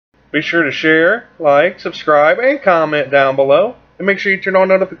Be sure to share, like, subscribe, and comment down below. And make sure you turn on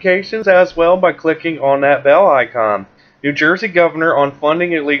notifications as well by clicking on that bell icon. New Jersey governor on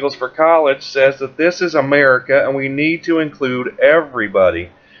funding illegals for college says that this is America and we need to include everybody.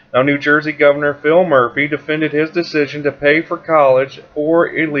 Now, New Jersey Governor Phil Murphy defended his decision to pay for college for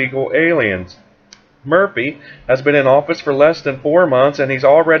illegal aliens. Murphy has been in office for less than 4 months and he's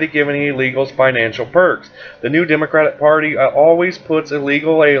already given illegals financial perks. The new Democratic Party always puts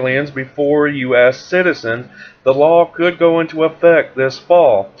illegal aliens before U.S. citizens. The law could go into effect this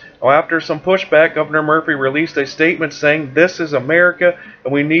fall. Now, after some pushback, Governor Murphy released a statement saying this is America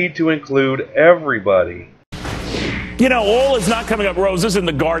and we need to include everybody. You know, all is not coming up roses in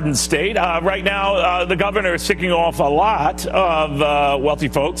the Garden State. Right now, the governor is ticking off a lot of wealthy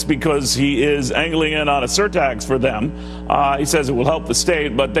folks because he is angling in on a surtax for them. He says it will help the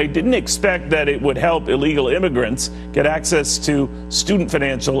state, but they didn't expect that it would help illegal immigrants get access to student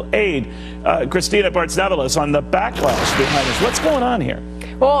financial aid. Christina Bartz-Nevelis on the backlash behind this. What's going on here?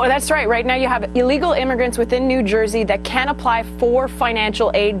 Well, that's right. Right now you have illegal immigrants within New Jersey that can apply for financial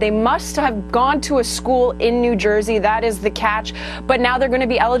aid. They must have gone to a school in New Jersey. That is the catch. But now they're going to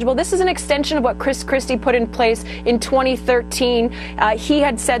be eligible. This is an extension of what Chris Christie put in place in 2013. He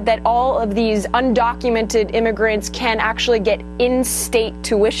had said that all of these undocumented immigrants can actually get in-state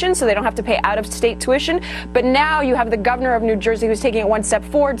tuition, so they don't have to pay out-of-state tuition. But now you have the governor of New Jersey who's taking it one step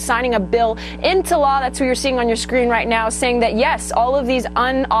forward, signing a bill into law. That's who you're seeing on your screen right now, saying that, yes, all of these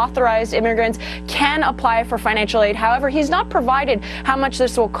unauthorized immigrants can apply for financial aid. However, he's not provided how much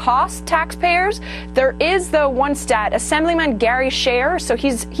this will cost taxpayers. There is, though, one stat. Assemblyman Gary Scher, so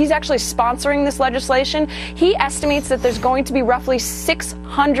he's actually sponsoring this legislation. He estimates that there's going to be roughly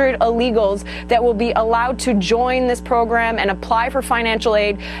 600 illegals that will be allowed to join this program and apply for financial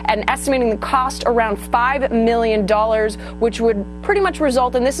aid, and estimating the cost around $5 million, which would pretty much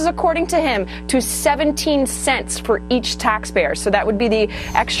result, and this is according to him, to 17 cents for each taxpayer. So that would be the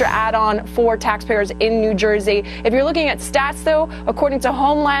extra add-on for taxpayers in New Jersey. If you're looking at stats, though, according to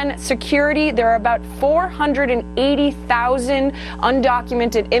Homeland Security, there are about 480,000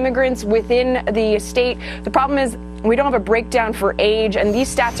 undocumented immigrants within the state. The problem is we don't have a breakdown for age, and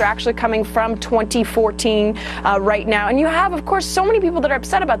these stats are actually coming from 2014 right now. And you have, of course, so many people that are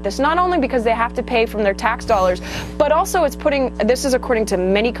upset about this, not only because they have to pay from their tax dollars, but also it's putting, this is according to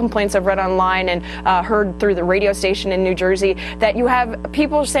many complaints I've read online and heard through the radio station in New Jersey, that you have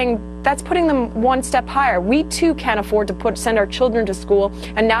people saying that's putting them one step higher. We too can't afford to send our children to school,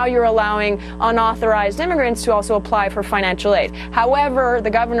 and now you're allowing unauthorized immigrants to also apply for financial aid. However, the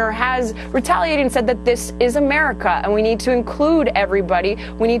governor has retaliated and said that this is America and we need to include everybody.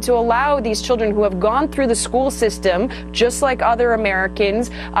 We need to allow these children who have gone through the school system, just like other Americans,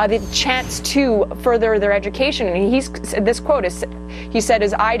 the chance to further their education. And this quote is, he said,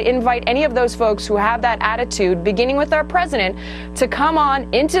 is, I'd invite any of those folks who have that attitude, beginning with our president, to come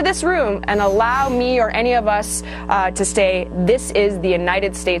on into this room and allow me or any of us to say, this is the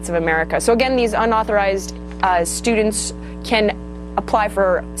United States of America. So again, these unauthorized students can apply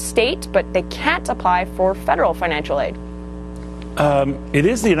for state, but they can't apply for federal financial aid. It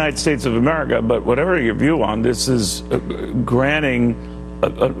is the United States of America, but whatever your view on this is granting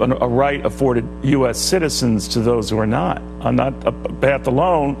a right afforded U.S. citizens to those who are not. On that path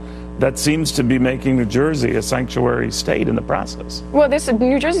alone, that seems to be making New Jersey a sanctuary state in the process. Well,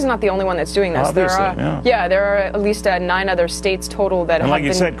 New Jersey's not the only one that's doing this. Obviously, there are at least 9 other states total that and have like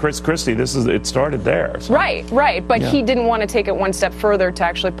you said, Chris Christie, it started there. So. Right, but he didn't want to take it one step further to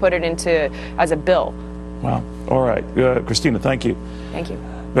actually put it into as a bill. Wow. All right. Christina, thank you. Thank you.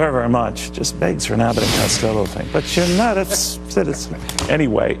 Very, very much. Just begs for an Abbott and Costello thing. But you're not a citizen.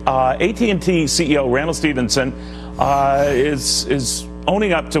 Anyway, AT&T CEO Randall Stephenson is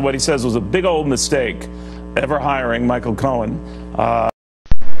owning up to what he says was a big old mistake, ever hiring Michael Cohen.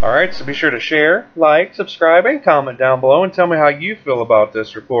 Alright, so be sure to share, like, subscribe, and comment down below and tell me how you feel about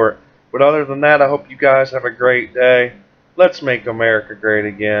this report. But other than that, I hope you guys have a great day. Let's make America great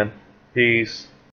again. Peace.